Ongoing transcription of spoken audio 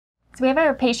We have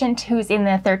a patient who's in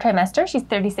the 3rd trimester. She's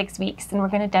 36 weeks, and we're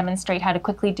going to demonstrate how to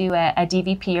quickly do a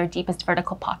DVP, or deepest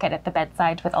vertical pocket, at the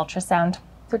bedside with ultrasound.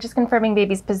 So just confirming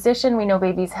baby's position. We know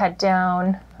baby's head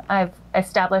down. I've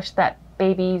established that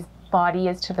baby's body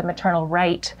is to the maternal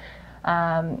right.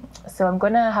 So I'm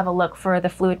going to have a look for the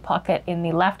fluid pocket in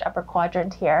the left upper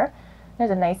quadrant here. There's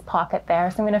a nice pocket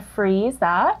there. So I'm going to freeze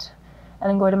that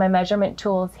and then go to my measurement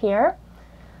tools here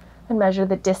and measure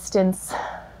the distance.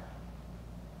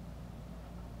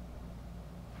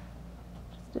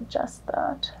 Just adjust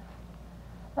that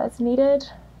as needed.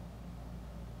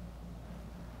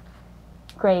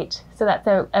 Great. So that's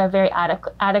a very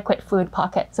adequate fluid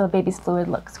pocket. So baby's fluid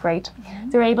looks great.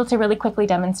 So we're able to really quickly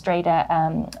demonstrate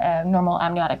a normal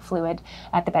amniotic fluid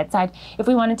at the bedside. If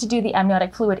we wanted to do the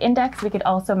amniotic fluid index, we could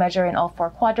also measure in all 4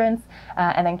 quadrants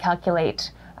and then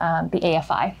calculate the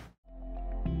AFI.